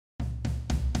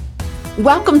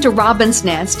Welcome to Robin's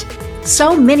Nest.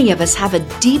 So many of us have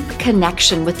a deep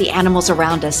connection with the animals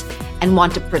around us and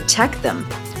want to protect them,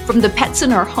 from the pets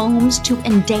in our homes to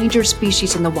endangered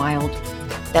species in the wild.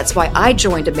 That's why I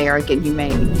joined American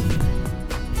Humane.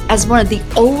 As one of the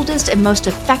oldest and most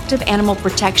effective animal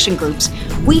protection groups,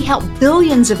 we help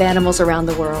billions of animals around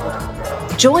the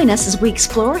world. Join us as we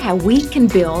explore how we can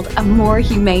build a more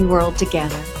humane world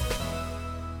together.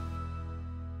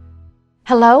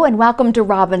 Hello and welcome to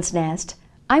Robin's Nest.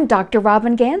 I'm Dr.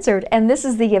 Robin Ganzard, and this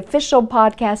is the official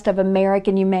podcast of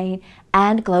American Humane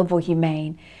and Global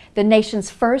Humane, the nation's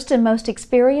first and most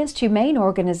experienced humane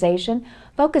organization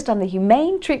focused on the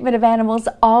humane treatment of animals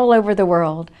all over the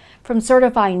world, from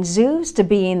certifying zoos to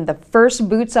being the first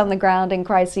boots on the ground in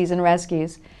crises and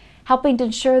rescues, helping to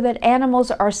ensure that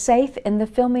animals are safe in the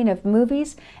filming of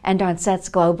movies and on sets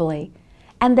globally,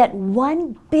 and that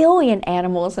 1 billion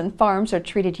animals and farms are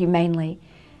treated humanely,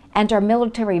 and our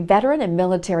military veteran and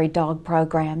military dog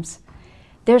programs.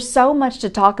 There's so much to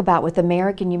talk about with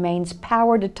American Humane's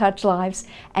power to touch lives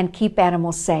and keep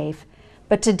animals safe.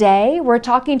 But today, we're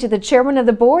talking to the chairman of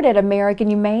the board at American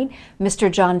Humane,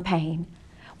 Mr. John Payne.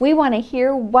 We want to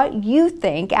hear what you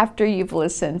think after you've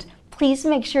listened. Please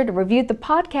make sure to review the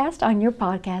podcast on your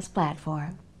podcast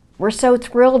platform. We're so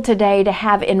thrilled today to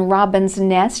have in Robin's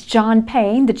Nest John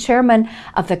Payne, the chairman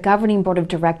of the governing board of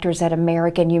directors at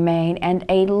American Humane and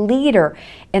a leader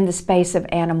in the space of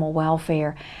animal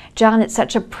welfare. John, it's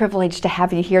such a privilege to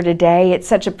have you here today. It's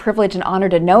such a privilege and honor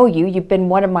to know you. You've been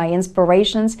one of my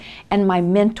inspirations and my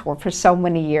mentor for so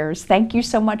many years. Thank you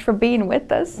so much for being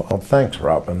with us. Well, thanks,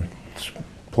 Robin. It's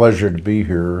a pleasure to be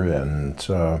here,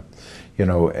 and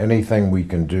anything we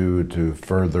can do to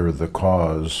further the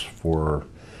cause for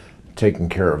taking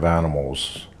care of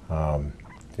animals, I'm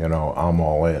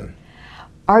all in.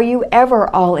 Are you ever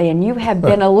all in? You have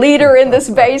been a leader in this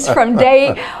space from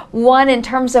day one in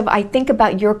terms of, I think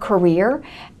about your career,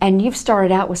 and you've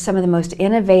started out with some of the most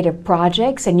innovative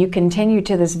projects, and you continue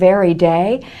to this very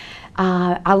day.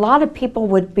 A lot of people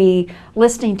would be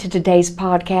listening to today's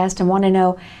podcast and want to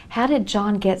know, how did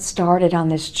John get started on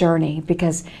this journey?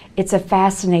 Because it's a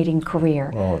fascinating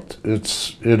career. Well,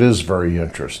 it is very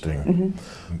interesting.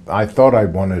 Mm-hmm. I thought I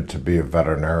wanted to be a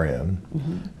veterinarian,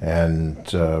 mm-hmm.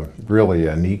 and really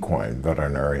an equine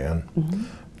veterinarian. Mm-hmm.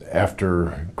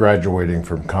 After graduating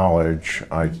from college,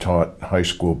 I taught high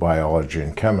school biology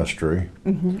and chemistry,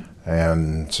 mm-hmm.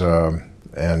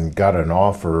 and got an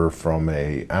offer from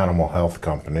a animal health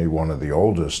company, one of the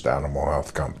oldest animal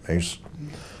health companies.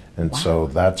 And wow. So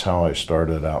that's how I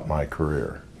started out my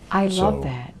career. I love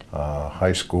that.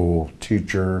 High school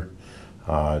teacher,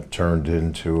 turned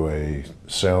into a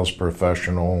sales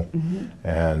professional, mm-hmm.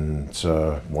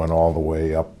 and went all the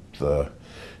way up the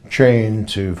chain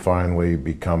to finally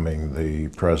becoming the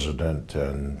president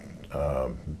and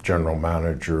general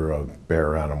manager of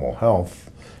Bayer Animal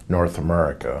Health, North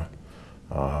America.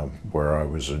 Where I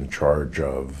was in charge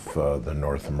of the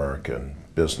North American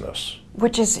business.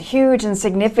 Which is huge and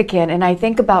significant, and I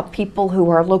think about people who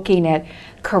are looking at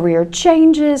career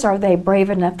changes. Are they brave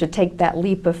enough to take that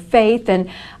leap of faith? And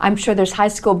I'm sure there's high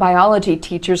school biology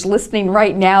teachers listening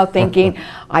right now thinking,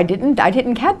 I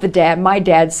didn't have my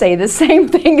dad say the same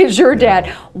thing as your dad.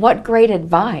 Yeah. What great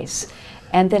advice.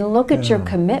 And then look at your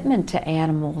commitment to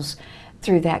animals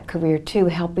through that career too,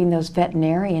 helping those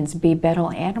veterinarians be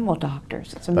better animal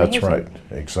doctors. It's amazing. That's right,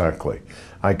 exactly.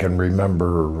 I can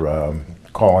remember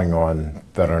calling on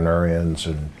veterinarians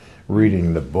and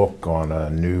reading the book on a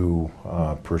new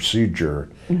procedure,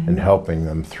 mm-hmm. and helping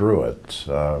them through it.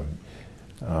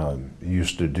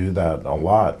 Used to do that a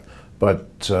lot.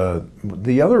 But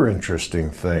the other interesting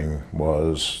thing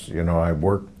was, I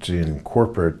worked in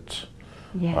corporate,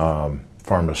 yes.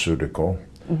 Pharmaceutical,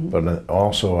 mm-hmm. but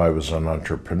also I was an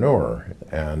entrepreneur,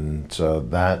 and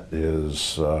that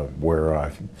is where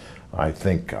I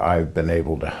think I've been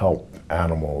able to help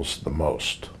animals the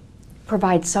most.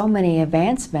 Provide so many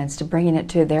advancements to bringing it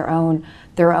to their own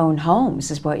homes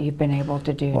is what you've been able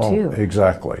to do too.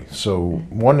 Exactly. So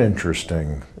one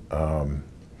interesting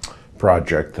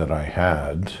project that I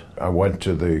had, I went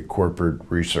to the corporate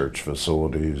research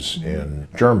facilities, mm-hmm. in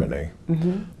Germany.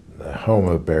 Mm-hmm. The home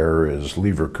of Bayer is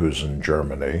Leverkusen,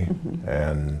 Germany, mm-hmm.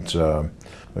 and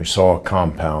we saw a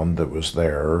compound that was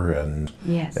there, and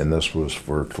yes. and this was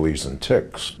for fleas and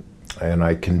ticks. And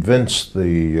I convinced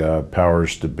the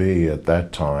powers to be at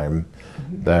that time,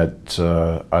 mm-hmm. that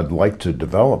I'd like to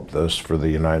develop this for the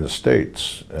United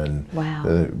States, and wow.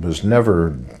 It was never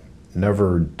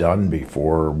done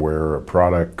before where a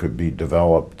product could be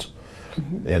developed,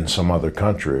 mm-hmm. in some other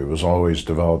country. It was always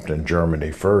developed in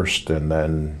Germany first, and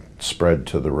then spread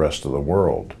to the rest of the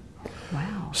world.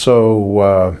 Wow.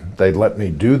 So they let me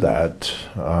do that,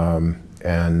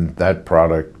 and that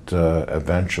product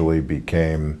eventually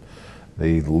became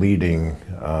the leading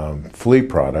flea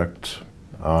product,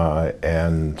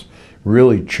 and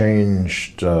really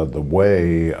changed the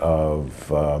way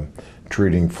of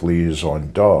treating fleas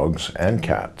on dogs and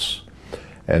cats.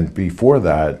 And before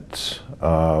that,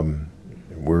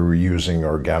 we were using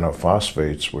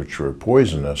organophosphates, which were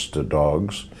poisonous to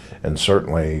dogs and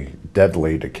certainly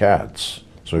deadly to cats.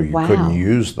 So you couldn't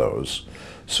use those.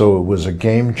 So it was a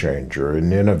game changer,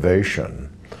 an innovation.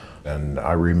 And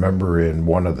I remember in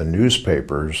one of the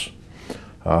newspapers,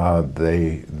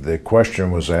 the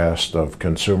question was asked of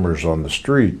consumers on the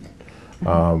street,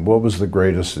 what was the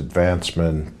greatest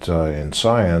advancement in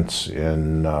science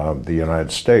in the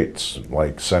United States,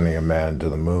 like sending a man to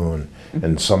the moon?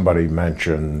 And somebody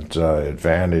mentioned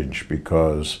Advantage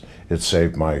because it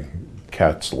saved my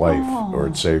cat's life, or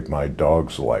it saved my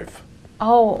dog's life.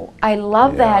 Oh, I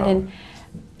love that. And,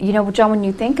 you know, John, when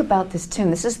you think about this too,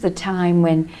 this is the time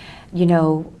when, you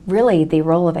know, really the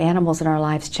role of animals in our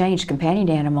lives changed, companion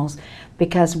animals,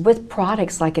 because with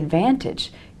products like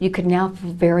Advantage, you could now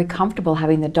feel very comfortable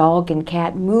having the dog and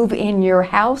cat move in your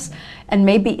house and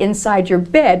maybe inside your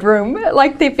bedroom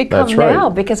like they've become now.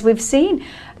 Because we've seen,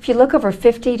 if you look over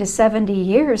 50 to 70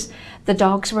 years, the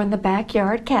dogs were in the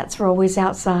backyard, cats were always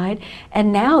outside,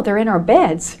 and now they're in our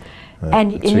beds.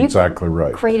 And you exactly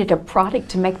right. created a product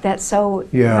to make that so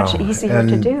much easier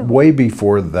to do. Way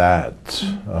before that,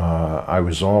 I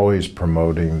was always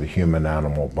promoting the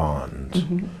human-animal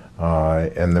bond.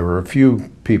 And there were a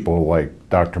few people like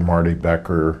Dr. Marty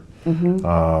Becker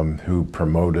who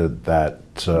promoted that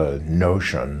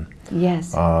notion.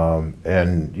 Yes.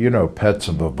 And, you know, pets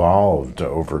have evolved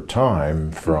over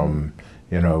time from,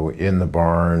 you know, in the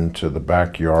barn to the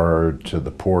backyard to the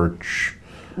porch.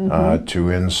 To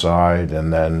inside,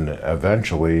 and then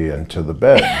eventually into the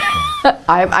bed.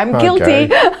 I'm guilty.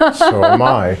 So am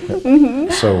I.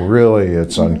 So really,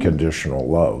 it's unconditional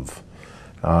love.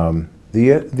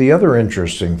 The other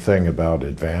interesting thing about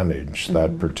Advantage,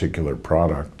 that particular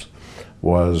product,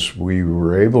 was we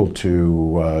were able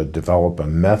to develop a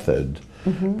method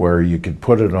where you could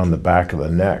put it on the back of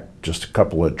the neck, just a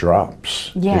couple of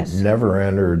drops. Yes. It never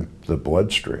entered the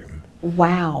bloodstream.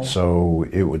 Wow. So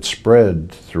it would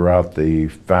spread throughout the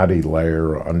fatty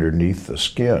layer underneath the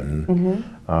skin.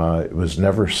 It was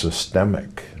never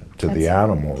systemic to the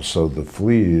animal. So the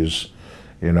fleas,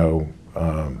 you know,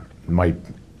 might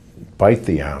bite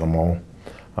the animal,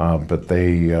 but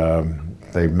they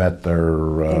met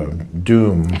their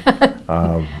doom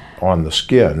on the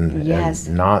skin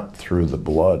and not through the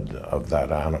blood of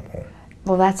that animal.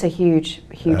 Well, that's a huge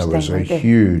thing. That was a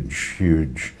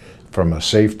huge, from a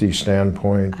safety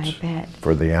standpoint, I bet.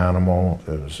 For the animal,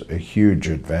 it was a huge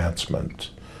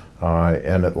advancement.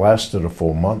 And it lasted a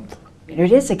full month.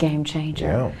 It is a game changer.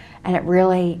 Yeah. And it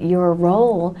really, your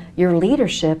role, your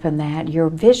leadership in that, your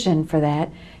vision for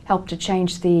that, helped to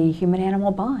change the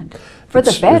human-animal bond for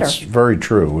the better. It's very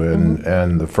true.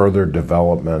 And the further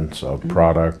development of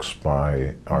products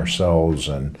by ourselves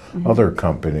and other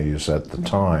companies at the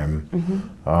time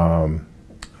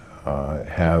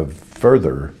have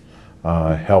further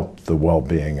help the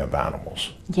well-being of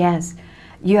animals. Yes.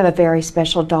 You have a very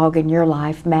special dog in your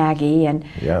life, Maggie, and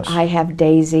I have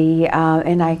Daisy.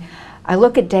 And I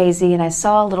look at Daisy and I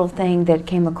saw a little thing that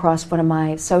came across one of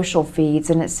my social feeds,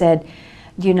 and it said,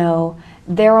 you know,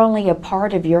 they're only a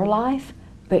part of your life,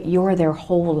 but you're their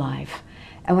whole life.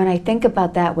 And when I think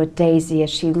about that with Daisy, as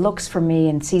she looks for me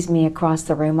and sees me across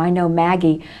the room, I know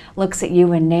Maggie looks at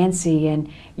you and Nancy,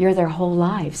 and you're their whole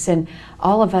lives. And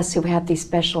all of us who have these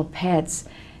special pets,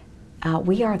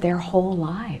 we are their whole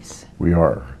lives. We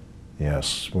are.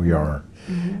 Yes, we are.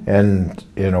 And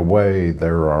in a way,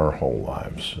 they're our whole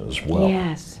lives as well.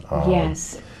 Yes,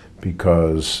 yes.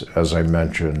 Because, as I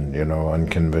mentioned, you know,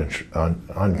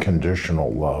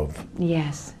 unconditional love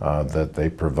that they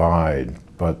provide,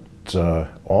 but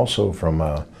also from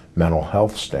a mental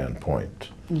health standpoint.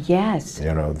 Yes.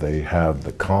 You know, they have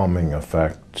the calming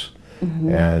effect,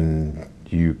 and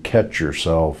you catch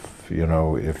yourself, you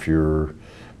know, if you're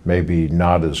maybe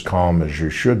not as calm as you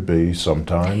should be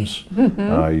sometimes.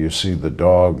 You see the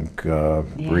dog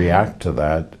react to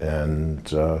that,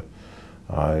 and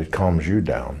it calms you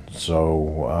down.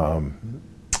 So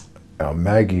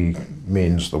Maggie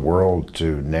means the world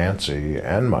to Nancy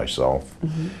and myself.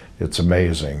 It's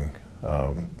amazing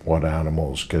what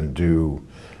animals can do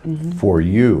for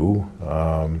you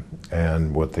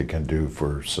and what they can do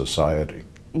for society.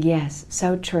 Yes,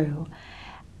 so true.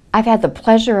 I've had the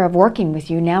pleasure of working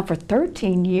with you now for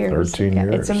 13 years. 13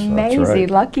 years. It's amazing. That's right.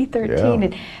 Lucky 13.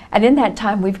 Yeah. And in that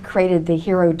time, we've created the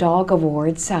Hero Dog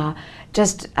Awards,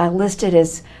 just listed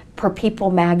as per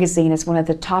People magazine as one of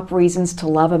the top reasons to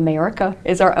love America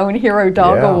is our own Hero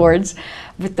Dog Yeah. Awards.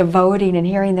 With the voting and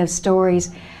hearing those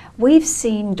stories, we've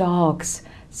seen dogs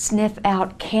sniff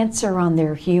out cancer on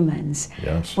their humans.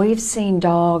 Yes. We've seen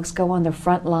dogs go on the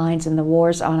front lines in the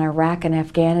wars on Iraq and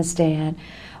Afghanistan.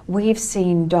 We've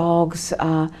seen dogs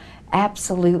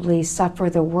absolutely suffer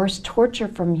the worst torture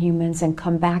from humans and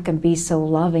come back and be so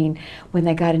loving when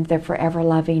they got into their forever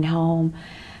loving home.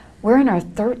 We're in our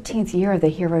 13th year of the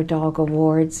Hero Dog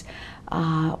Awards.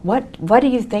 What do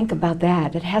you think about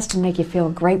that? It has to make you feel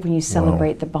great when you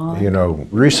celebrate the bond. You know,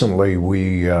 recently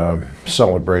we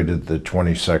celebrated the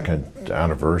 22nd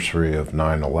anniversary of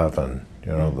 9/11.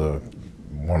 You know,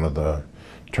 one of the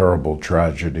terrible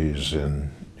tragedies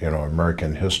in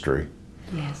American history.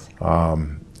 Yes.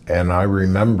 And I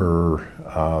remember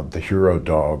the Hero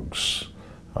Dogs.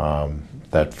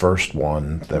 That first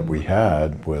one that we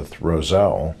had with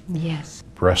Roselle, Yes.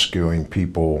 rescuing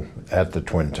people at the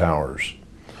Twin Towers.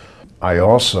 I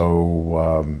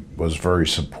also was very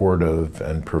supportive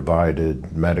and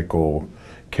provided medical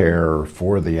care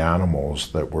for the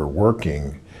animals that were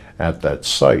working at that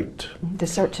site. The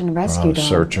search and rescue dog.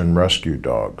 Search and rescue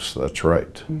dogs, that's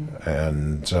right.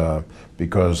 And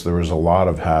because there was a lot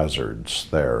of hazards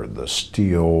there, the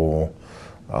steel,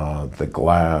 the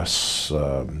glass,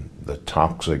 the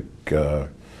toxic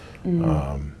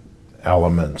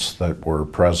elements that were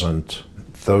present.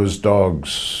 Those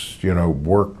dogs,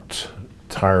 worked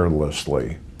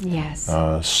tirelessly, Yes.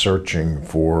 searching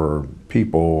for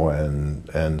people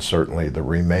and certainly the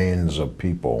remains of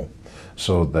people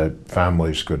so that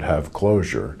families could have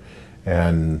closure.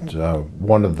 And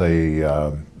one of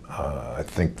the I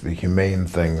think the humane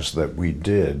things that we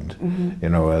did,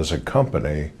 as a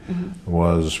company,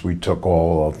 was we took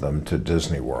all of them to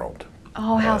Disney World.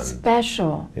 Oh, how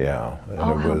special. Yeah,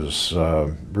 and it was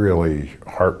really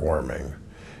heartwarming.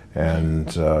 And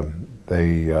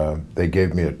they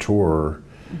gave me a tour,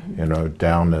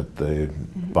 down at the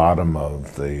bottom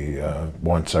of the,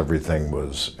 once everything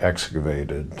was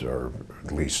excavated, or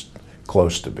at least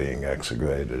close to being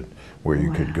excavated, where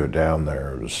you could go down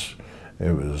there.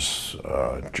 It was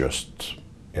just,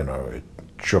 it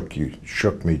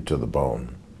shook me to the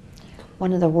bone.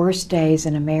 One of the worst days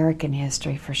in American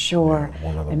history, for sure. Yeah,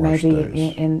 one of the and worst maybe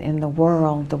days. in the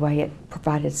world, the way it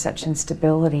provided such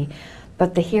instability.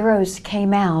 But the heroes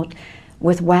came out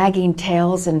with wagging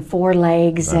tails and 4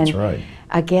 legs. That's and right.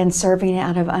 again, serving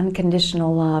out of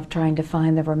unconditional love, trying to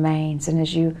find the remains. And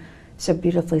as you so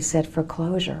beautifully said, for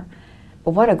closure.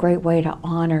 But what a great way to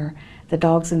honor the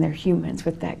dogs and their humans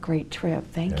with that great trip.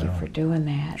 Thank you for doing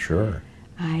that. Sure.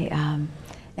 I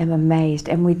am amazed.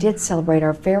 And we did celebrate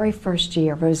our very first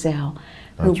year, Roselle,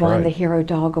 who That's won right. the Hero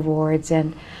Dog Awards,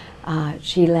 and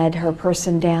she led her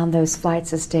person down those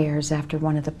flights of stairs after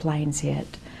one of the planes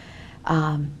hit.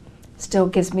 Still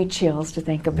gives me chills to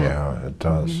think about. Yeah, it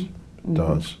does. It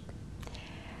does.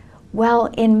 Well,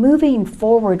 in moving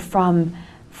forward from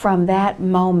that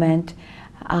moment,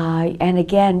 and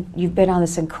again, you've been on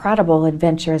this incredible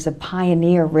adventure as a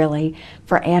pioneer, really,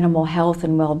 for animal health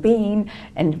and well-being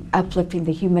and uplifting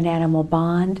the human-animal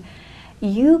bond.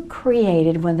 You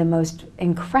created one of the most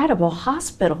incredible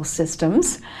hospital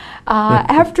systems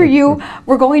after you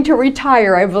were going to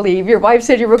retire, I believe. Your wife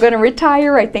said you were going to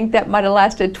retire. I think that might have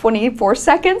lasted 24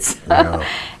 seconds. Yeah.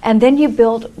 And then you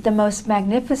built the most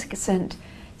magnificent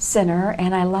center,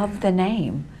 and I love the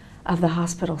name of the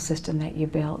hospital system that you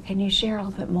built. Can you share a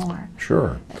little bit more?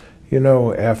 Sure.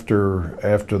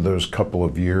 After those couple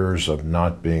of years of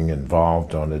not being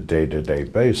involved on a day-to-day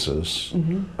basis,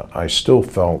 I still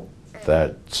felt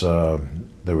that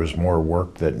there was more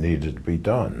work that needed to be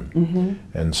done.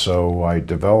 And so I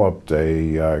developed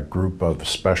a group of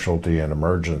specialty and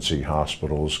emergency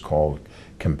hospitals called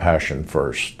Compassion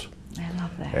First. I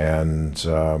love that.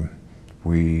 And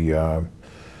we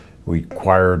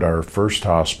acquired our first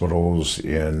hospitals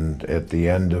at the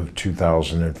end of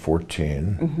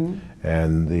 2014,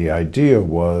 and the idea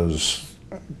was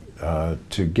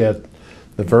to get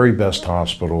the very best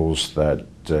hospitals that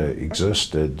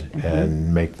existed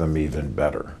and make them even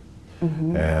better.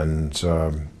 And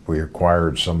we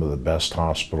acquired some of the best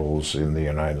hospitals in the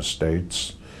United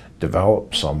States,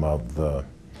 developed some of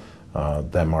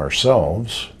them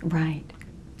ourselves, Right.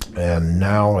 and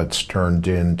now it's turned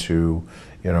into,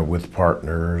 with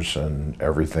partners and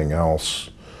everything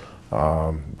else,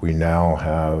 We now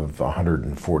have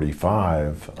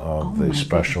 145 of the my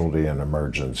specialty and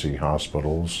emergency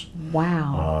hospitals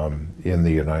Wow. in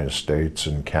the United States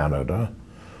and Canada.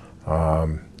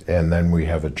 And then we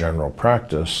have a general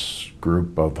practice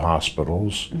group of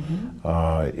hospitals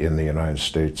in the United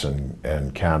States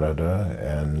and Canada,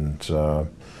 and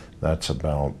that's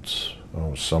about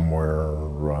somewhere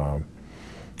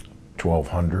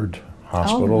 1,200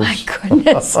 hospitals. Oh my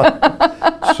goodness.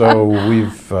 So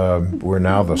we're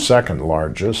now the second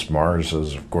largest. Mars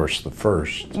is, of course, the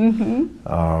first.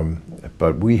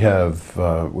 But we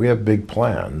have big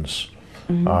plans.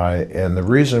 And the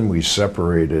reason we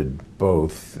separated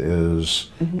both is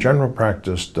general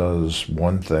practice does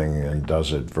one thing and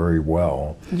does it very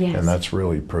well, Yes. and that's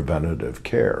really preventative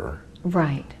care.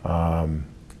 Right.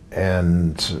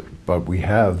 But we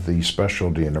have the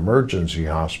specialty and emergency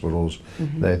hospitals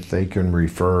that they can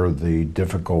refer the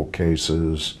difficult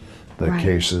cases, the Right.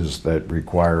 cases that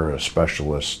require a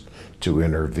specialist to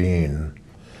intervene.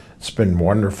 It's been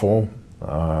wonderful.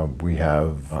 We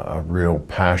have a real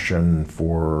passion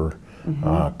for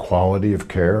quality of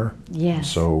care. Yes.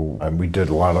 So we did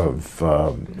a lot of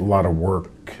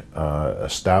work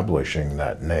establishing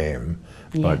that name.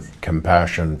 But Yes.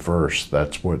 compassion first.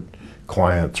 That's what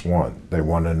clients want. They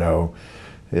want to know.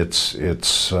 It's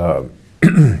it's a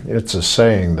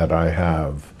saying that I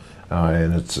have,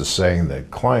 and it's a saying that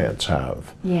clients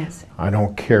have. Yes. I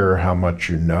don't care how much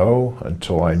you know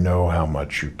until I know how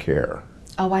much you care.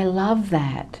 Oh, I love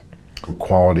that.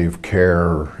 Quality of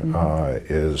care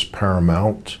is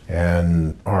paramount,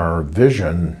 and our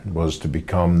vision was to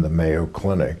become the Mayo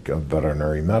Clinic of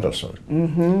veterinary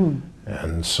medicine.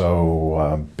 And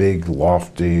so, big,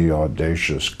 lofty,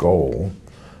 audacious goal,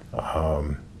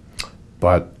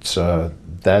 but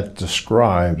that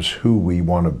describes who we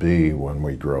want to be when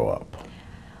we grow up.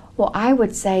 Well, I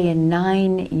would say in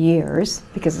 9 years,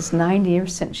 because it's 9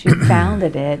 years since you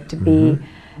founded it, to be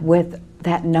with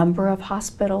that number of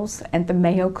hospitals and the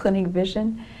Mayo Clinic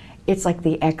vision, it's like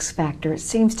the X factor. It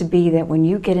seems to be that when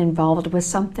you get involved with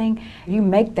something, you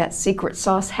make that secret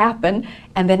sauce happen,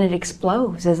 and then it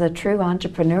explodes. As a true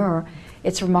entrepreneur,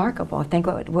 it's remarkable. I think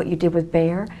what you did with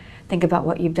Bear, think about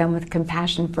what you've done with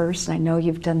Compassion First, and I know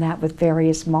you've done that with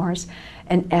various Mars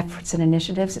and efforts and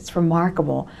initiatives. It's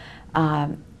remarkable.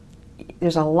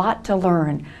 There's a lot to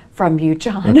learn from you,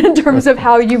 John, in terms of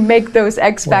how you make those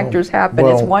X factors happen.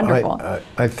 It's wonderful.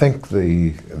 I think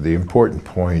the important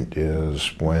point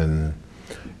is when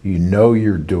you know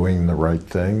you're doing the right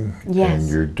thing, Yes. and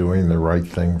you're doing the right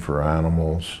thing for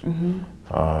animals,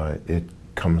 it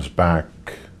comes back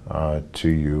to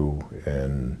you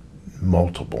in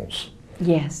multiples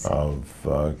Yes.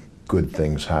 of good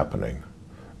things happening.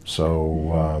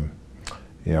 So,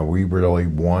 we really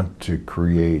want to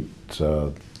create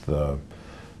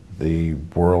the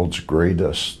world's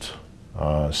greatest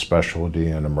specialty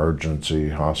and emergency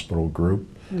hospital group,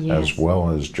 Yes. as well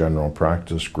as general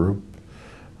practice group.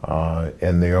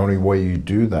 And the only way you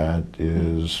do that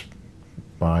is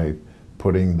by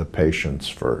putting the patients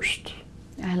first.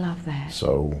 I love that.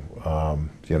 So,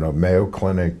 Mayo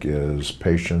Clinic is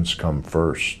patients come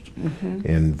first.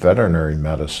 In veterinary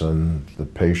medicine, the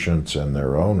patients and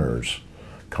their owners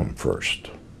come first.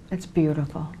 It's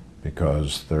beautiful.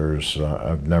 Because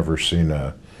I've never seen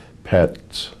a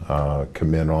pet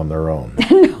come in on their own.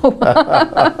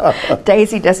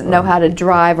 Daisy doesn't know how to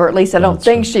drive, or at least I don't That's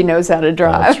think right. she knows how to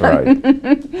drive. That's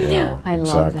right. Yeah, I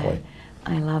love exactly.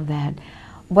 that. I love that.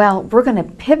 Well, we're going to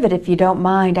pivot if you don't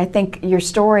mind. I think your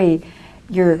story,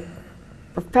 your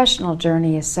professional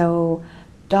journey is so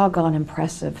doggone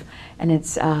impressive, and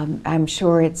it's I'm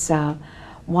sure it's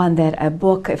one that a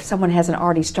book, if someone hasn't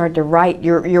already started to write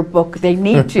your book, they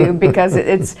need to, because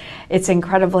it's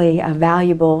incredibly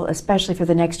valuable, especially for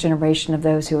the next generation of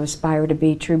those who aspire to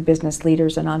be true business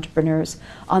leaders and entrepreneurs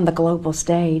on the global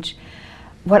stage.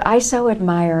 What I so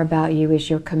admire about you is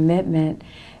your commitment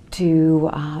to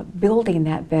building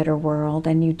that better world,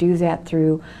 and you do that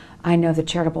through, I know, the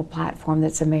charitable platform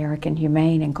that's American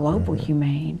Humane and Global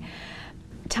Humane.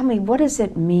 Tell me, what does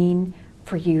it mean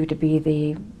for you to be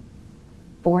the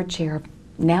board chair of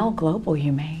now Global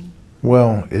Humane?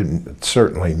 Well, it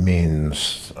certainly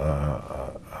means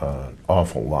an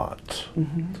awful lot.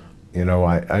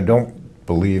 I don't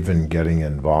believe in getting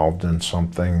involved in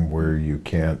something where you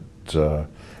can't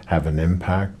have an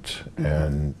impact,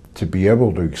 and to be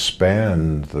able to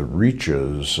expand the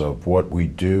reaches of what we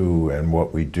do and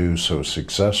what we do so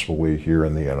successfully here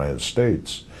in the United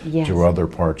States Yes. to other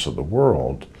parts of the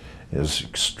world is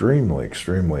extremely,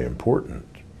 extremely important.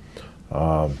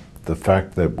 The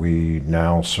fact that we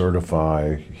now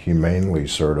humanely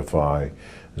certify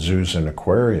zoos and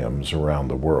aquariums around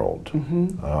the world.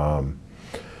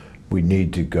 We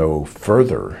need to go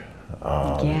further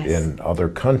in other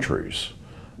countries.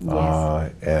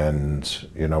 And,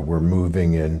 you know, we're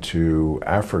moving into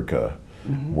Africa,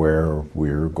 where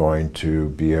we're going to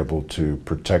be able to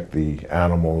protect the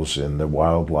animals in the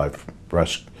wildlife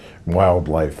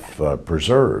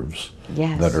preserves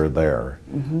that are there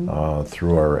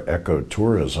through our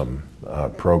ecotourism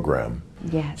program.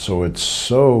 So it's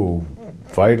so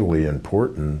vitally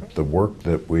important, the work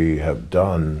that we have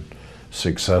done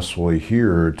successfully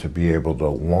here, to be able to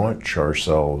launch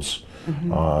ourselves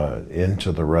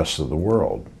into the rest of the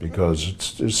world, because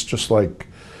it's just like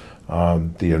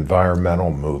the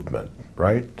environmental movement,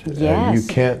 right? You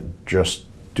can't just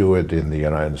do it in the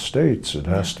United States. It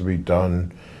has to be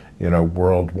done, you know,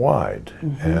 worldwide.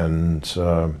 And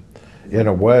in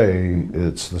a way,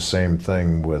 it's the same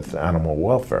thing with animal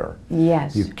welfare.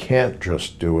 You can't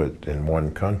just do it in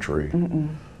one country.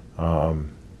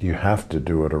 You have to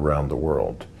do it around the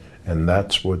world. And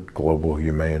that's what Global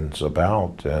Humane's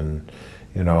about. And,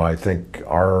 you know, I think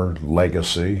our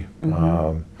legacy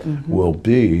will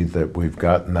be that we've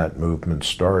gotten that movement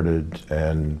started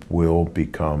and will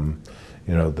become,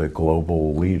 you know, the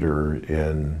global leader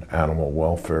in animal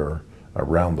welfare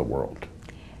around the world.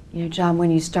 You know, John,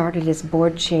 when you started as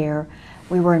board chair,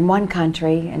 we were in one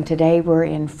country, and today we're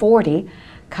in 40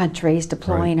 countries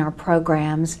deploying our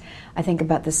programs. I think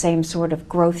about the same sort of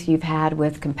growth you've had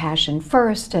with Compassion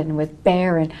First and with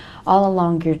Bear and all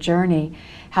along your journey.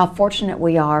 How fortunate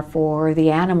we are for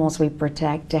the animals we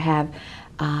protect to have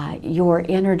your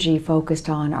energy focused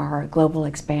on our global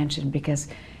expansion, because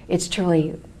it's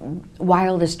truly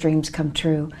wildest dreams come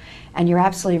true. And you're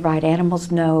absolutely right, animal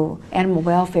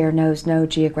welfare knows no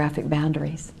geographic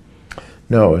boundaries.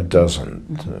 No, it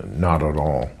doesn't, not at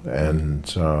all.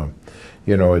 And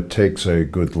you know, it takes a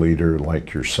good leader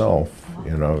like yourself,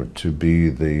 you know, to be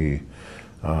the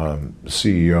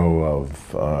CEO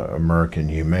of American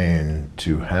Humane,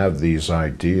 to have these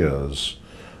ideas,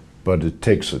 but it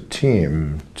takes a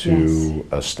team to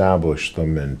establish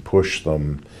them and push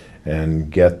them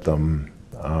and get them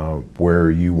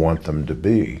where you want them to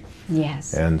be.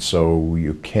 And so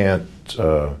you can't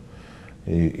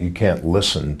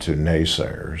listen to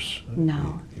naysayers.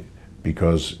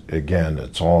 Because again,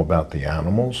 it's all about the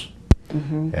animals.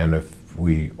 And if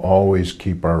we always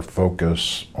keep our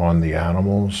focus on the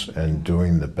animals and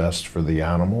doing the best for the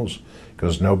animals,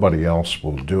 because nobody else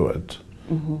will do it,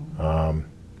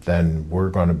 then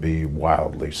we're going to be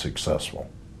wildly successful.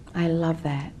 I love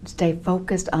that. Stay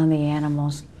focused on the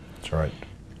animals. That's right.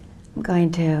 I'm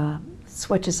going to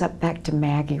switch us up back to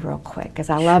Maggie real quick,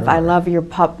 because I love your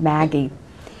pup Maggie.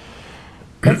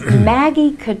 If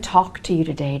Maggie could talk to you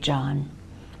today, John,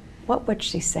 what would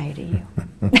she say to you?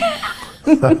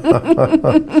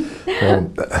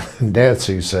 Well,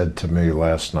 Nancy said to me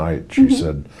last night, she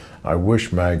said, I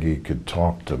wish Maggie could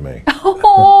talk to me.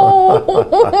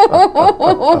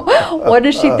 What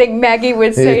does she think Maggie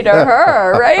would say to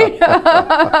her, right?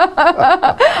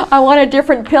 I want a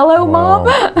different pillow, Mom?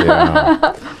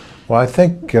 Well, I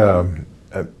think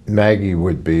Maggie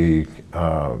would be,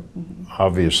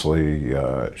 obviously,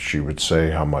 she would say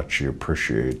how much she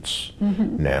appreciates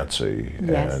Nancy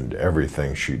and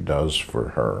everything she does for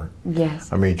her.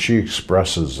 I mean, she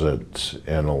expresses it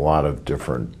in a lot of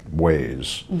different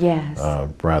ways,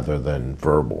 rather than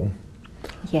verbal.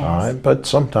 But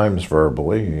sometimes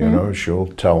verbally, you know, she'll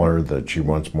tell her that she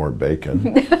wants more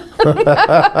bacon.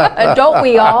 Don't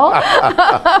we all?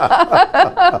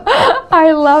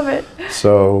 I love it.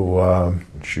 So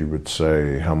she would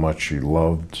say how much she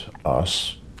loved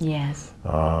us.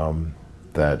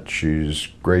 That she's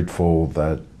grateful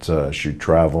that she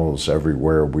travels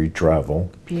everywhere we travel.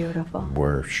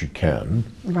 Where she can.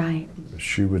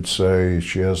 She would say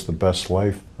she has the best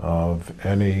life of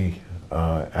any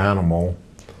animal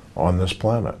on this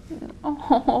planet.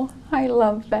 Oh, I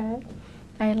love that.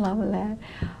 I love that.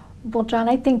 Well, John,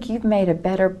 I think you've made a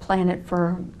better planet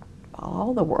for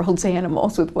all the world's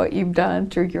animals with what you've done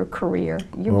through your career.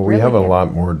 Well, we have a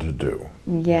lot more to do.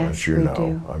 Yes, as you know.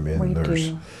 do. I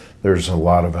mean, there's a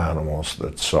lot of animals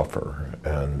that suffer,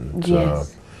 and you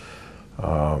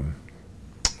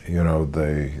know,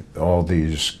 all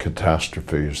these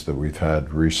catastrophes that we've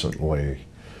had recently,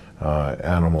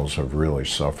 animals have really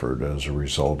suffered as a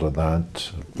result of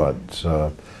that. But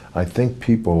I think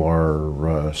people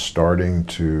are starting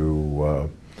to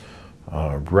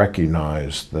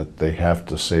recognize that they have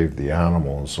to save the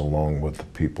animals along with the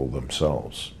people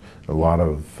themselves. A lot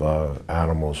of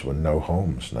animals with no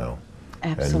homes now,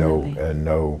 and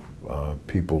no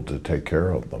people to take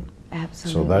care of them.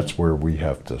 So that's where we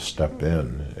have to step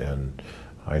in and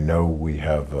I know we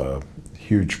have a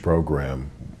huge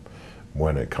program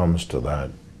when it comes to that,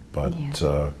 but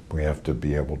we have to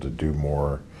be able to do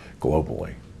more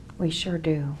globally. We sure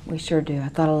do. We sure do. I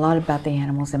thought a lot about the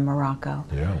animals in Morocco.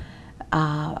 Yeah.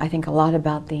 I think a lot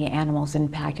about the animals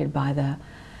impacted by the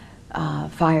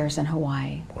fires in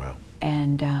Hawaii. Wow.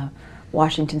 And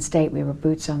Washington State, we were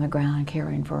boots on the ground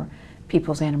caring for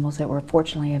people's animals that were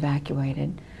fortunately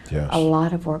evacuated. Yes. A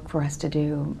lot of work for us to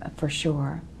do, for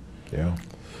sure. Yeah.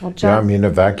 Well, John, yeah, I mean,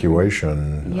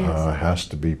 evacuation yes. Has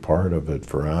to be part of it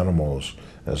for animals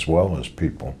as well as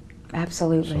people.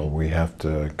 Absolutely. So we have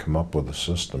to come up with a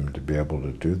system to be able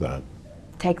to do that.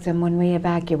 Take them when we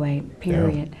evacuate,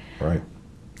 period. Yeah, right.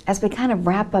 As we kind of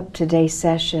wrap up today's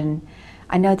session,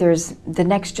 I know there's the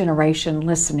next generation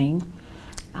listening.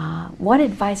 What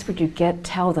advice would you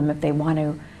tell them if they want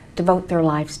to devote their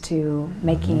lives to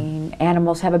making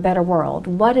animals have a better world?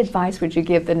 What advice would you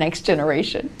give the next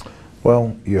generation?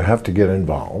 Well, you have to get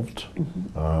involved.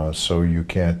 So you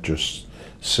can't just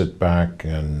sit back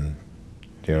and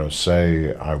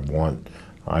say I want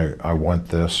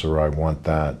this or I want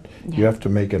that. Yeah. You have to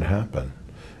make it happen.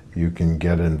 You can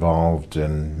get involved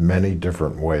in many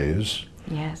different ways.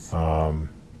 Yes.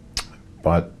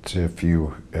 But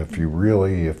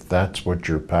if that's what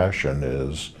your passion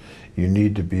is, you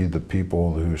need to be the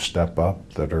people who step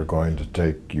up that are going to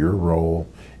take your role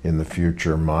in the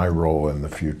future, my role in the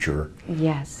future,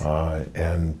 yes,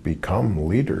 and become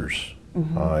leaders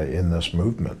in this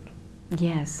movement.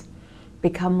 Yes,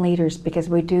 become leaders, because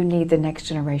we do need the next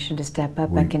generation to step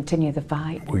up and continue the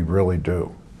fight. We really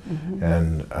do.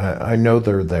 And I know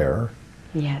they're there.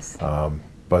 Yes.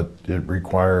 But it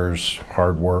requires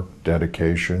hard work,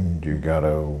 dedication. You got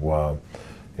to,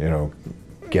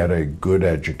 get a good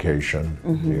education.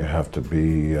 You have to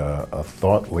be a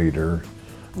thought leader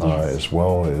as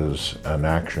well as an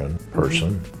action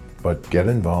person. But get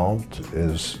involved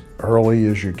as early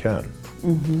as you can.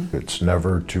 It's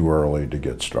never too early to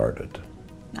get started.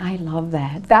 I love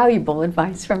that. Valuable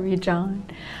advice from you, John.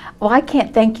 Well, I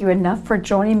can't thank you enough for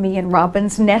joining me in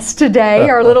Robin's Nest today,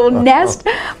 our little nest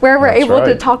where we're able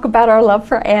to talk about our love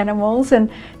for animals.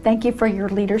 And thank you for your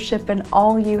leadership and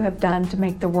all you have done to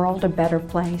make the world a better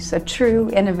place, a true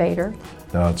innovator.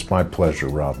 No, it's my pleasure,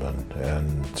 Robin.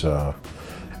 And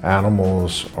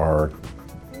animals are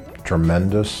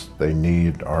tremendous. They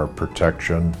need our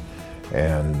protection.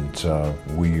 And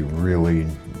we really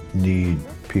need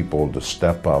people to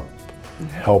step up,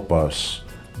 help us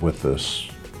with this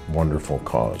wonderful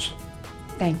cause.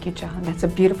 Thank you, John. That's a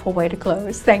beautiful way to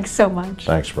close. Thanks so much.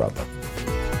 Thanks, Robin.